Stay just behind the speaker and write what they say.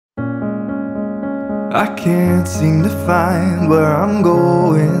I can't seem to find where I'm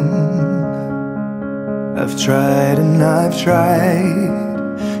going. I've tried and I've tried.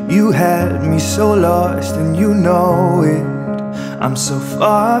 You had me so lost and you know it. I'm so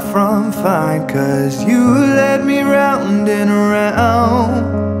far from fine, 'cause you led me round and around.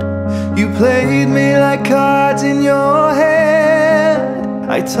 You played me like cards in your hand.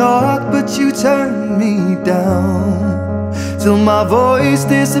 I talked but you turned me down, till my voice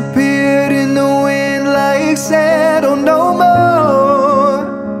disappeared in the wind like sand. Oh, no more,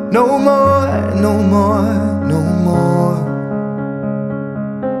 no more, no more, no more.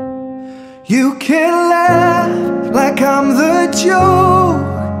 You can laugh like I'm the joke,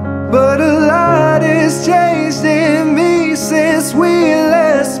 but a lot has changed in me since we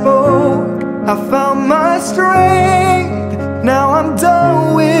last spoke. I found my strength, now I'm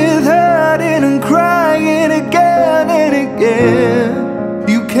done with hurting and crying again and again.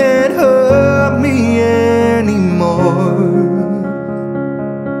 You can't hurt me anymore.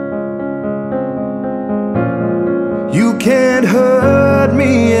 You can't hurt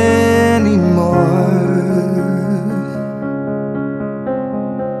me anymore.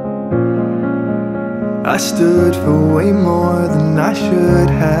 I stood for way more than I should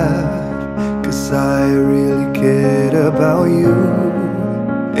have, 'cause I really cared about you.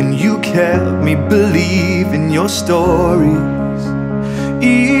 And you kept me believing your stories,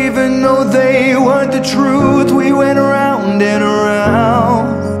 even though they weren't the truth. We went round and around.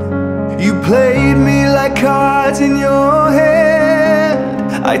 You played me like cards in your hand.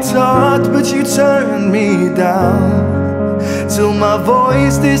 I talked but you turned me down, till my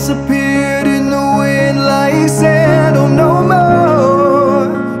voice disappeared in the wind like sand. Oh, no more,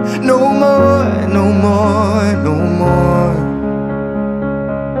 no more, no more, no more.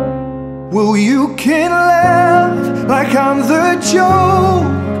 Well, you can laugh like I'm the joke,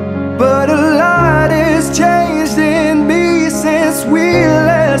 but a lot has changed in me since we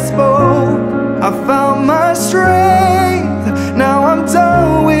last spoke. I found my strength, now I'm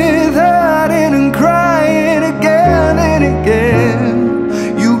done with hurting and crying again and again.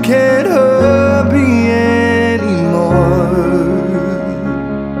 You can't hurt me anymore.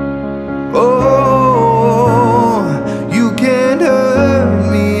 Oh, you can't hurt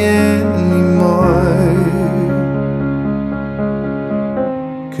me anymore,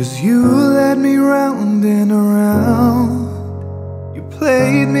 'cause you led me round and around. You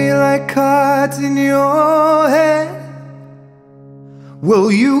played me like cards in your hand. Well,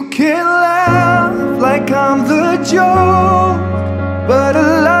 you can laugh like I'm the joke, but